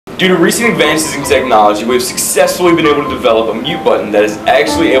Due to recent advances in technology, we have successfully been able to develop a mute button that is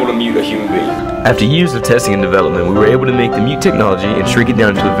actually able to mute a human being. After years of testing and development, we were able to make the mute technology and shrink it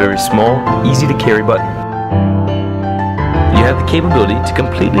down to a very small, easy to carry button. You have the capability to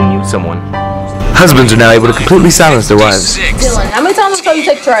completely mute someone. Husbands are now able to completely silence their wives. Dylan, how many times have I told you to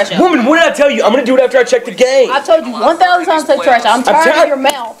take the trash out? Woman, what did I tell you? I'm going to do it after I check the game. I told you 1,000 times to take the trash out. I'm tired of your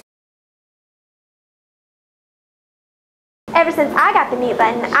mouth. Ever since I got the mute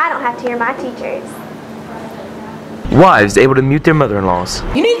button, I don't have to hear my teachers. Wives able to mute their mother-in-laws.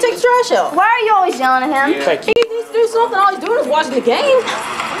 You need to take the trash out. Why are you always yelling at him? Thank you. He needs to do something. All he's doing is watching the game.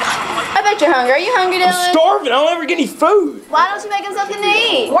 I bet you're hungry. Are you hungry, Dylan? I'm starving. I don't ever get any food. Why don't you make him something to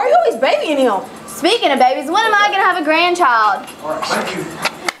eat? Why are you always babying him? Speaking of babies, when am I going to have a grandchild? All right, thank you.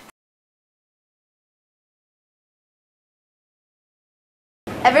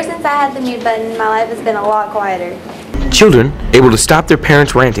 Ever since I had the mute button, my life has been a lot quieter. Children able to stop their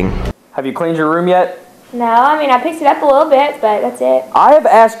parents ranting. Have you cleaned your room yet? No, I mean, I picked it up a little bit, but that's it. I have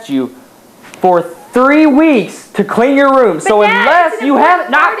asked you for 3 weeks to clean your room. So unless you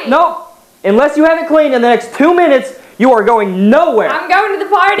haven't, unless you haven't cleaned in the next 2 minutes, you are going nowhere. I'm going to the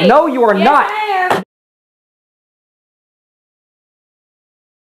party. No, you are not. I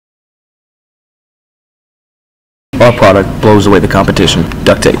am. Our product blows away the competition.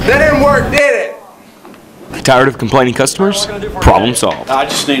 Duct tape. That didn't work, did it? Tired of complaining customers? Problem solved. I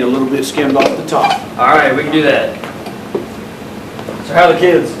just need a little bit skimmed off the top. Alright, we can do that. So how are the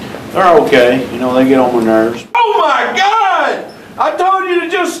kids? They're okay. You know, they get on my nerves. Oh my God! I told you to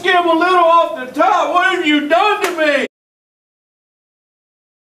just skim a little off the top. What have you done to me?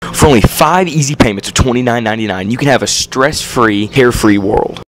 For only 5 easy payments of $29.99, you can have a stress-free, hair-free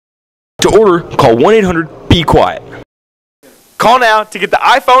world. To order, call 1-800-BE-QUIET. Call now to get the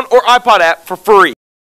iPhone or iPod app for free.